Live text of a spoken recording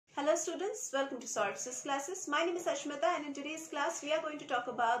Hello students, welcome to SRMJEEE classes. My name is Ashmita and in today's class we are going to talk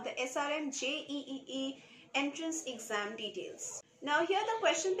about the SRMJEEE entrance exam details. Now here the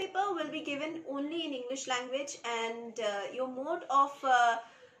question paper will be given only in English language and your mode of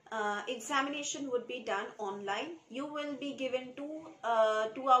examination would be done online. You will be given 2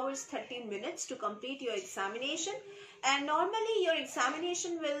 hours 30 minutes to complete your examination, and normally your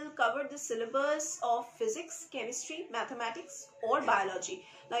examination will cover the syllabus of physics, chemistry, mathematics or biology.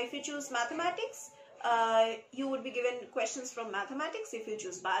 Now if you choose mathematics, you would be given questions from mathematics. If you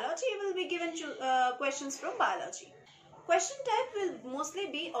choose biology, you will be given questions from biology. Question type will mostly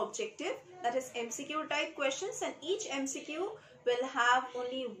be objective, that is MCQ type questions, and each MCQ will have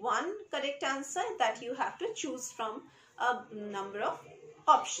only one correct answer that you have to choose from a number of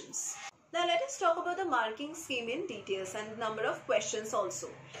options. Now let us talk about the marking scheme in details and number of questions also.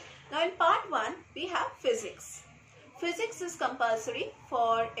 Now in part 1 we have physics. Physics is compulsory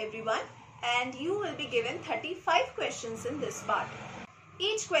for everyone and you will be given 35 questions in this part.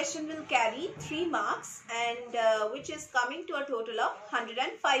 Each question will carry 3 marks and which is coming to a total of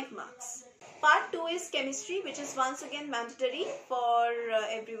 105 marks. Part 2 is chemistry, which is once again mandatory for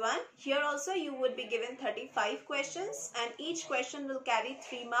everyone. Here also you would be given 35 questions and each question will carry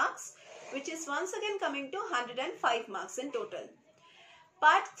 3 marks, which is once again coming to 105 marks in total.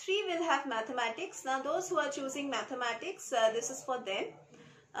 Part 3 will have mathematics. Now those who are choosing mathematics, this is for them.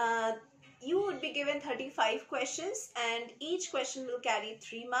 You would be given 35 questions and each question will carry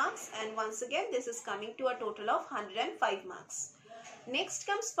 3 marks, and once again this is coming to a total of 105 marks. Next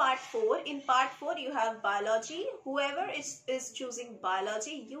comes part 4. In part 4 you have biology. Whoever is choosing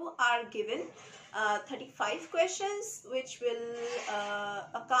biology, you are given 35 questions which will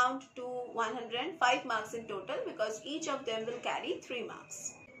account to 105 marks in total, because each of them will carry 3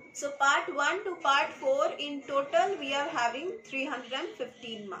 marks. So part 1 to part 4 in total we are having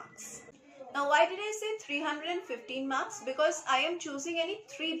 315 marks. Now why did I say 315 marks? Because I am choosing any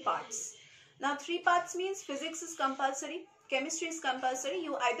 3 parts. Now 3 parts means physics is compulsory, chemistry is compulsory.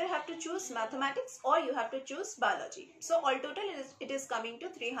 You either have to choose mathematics or you have to choose biology. So all total it is coming to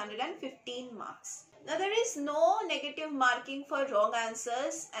 315 marks. Now there is no negative marking for wrong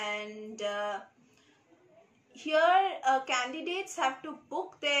answers, and here candidates have to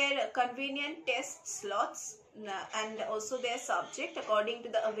book their convenient test slots and also their subject according to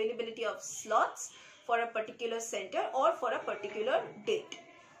the availability of slots for a particular center or for a particular date.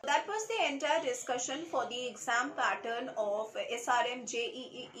 That was the entire discussion for the exam pattern of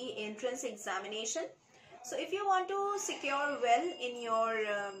SRMJEEE entrance examination. So if you want to secure well in your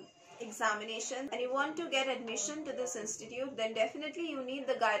examination and you want to get admission to this institute, then definitely you need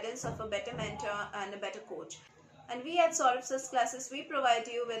the guidance of a better mentor and a better coach. And we at SRMJEEE classes, we provide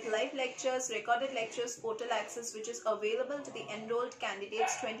you with live lectures, recorded lectures, portal access, which is available to the enrolled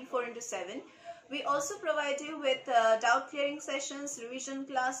candidates 24/7. We also provide you with doubt clearing sessions, revision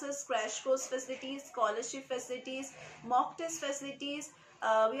classes, crash course facilities, scholarship facilities, mock test facilities.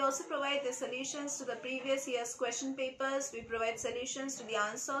 We also provide the solutions to the previous year's question papers. We provide solutions to the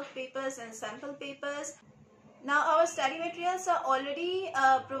unsolved papers and sample papers. Now our study materials are already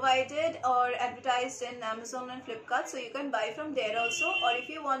provided or advertised in Amazon and Flipkart, so you can buy from there also. Or if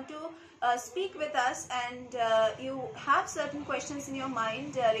you want to speak with us and you have certain questions in your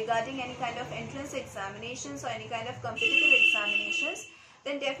mind regarding any kind of entrance examinations or any kind of competitive examinations,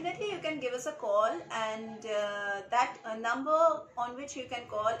 then definitely you can give us a call, and that number on which you can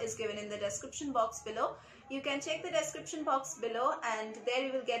call is given in the description box below. You can check the description box below and there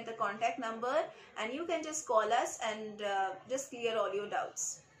you will get the contact number, and you can just call us and just clear all your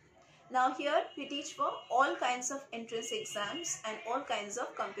doubts. Now here we teach for all kinds of entrance exams and all kinds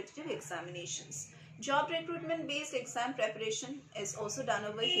of competitive examinations. Job recruitment based exam preparation is also done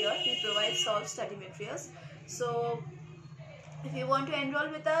over here. We provide solved study materials. So if you want to enroll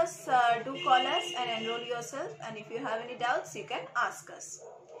with us, do call us and enroll yourself, and if you have any doubts you can ask us.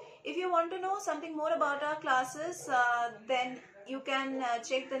 If you want to know something more about our classes, then you can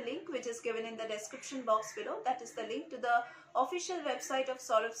check the link which is given in the description box below. That is the link to the official website of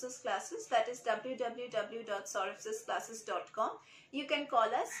SRMJEEE classes, that is www.srmjclasses.com. You can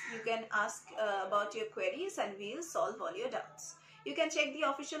call us, you can ask about your queries, and we will solve all your doubts. You can check the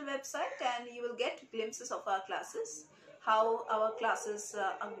official website and you will get glimpses of our classes, how our classes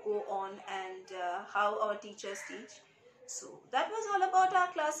go on, and how our teachers teach. So that was all about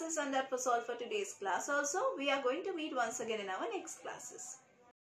our classes, and that was all for today's class also. We are going to meet once again in our next classes.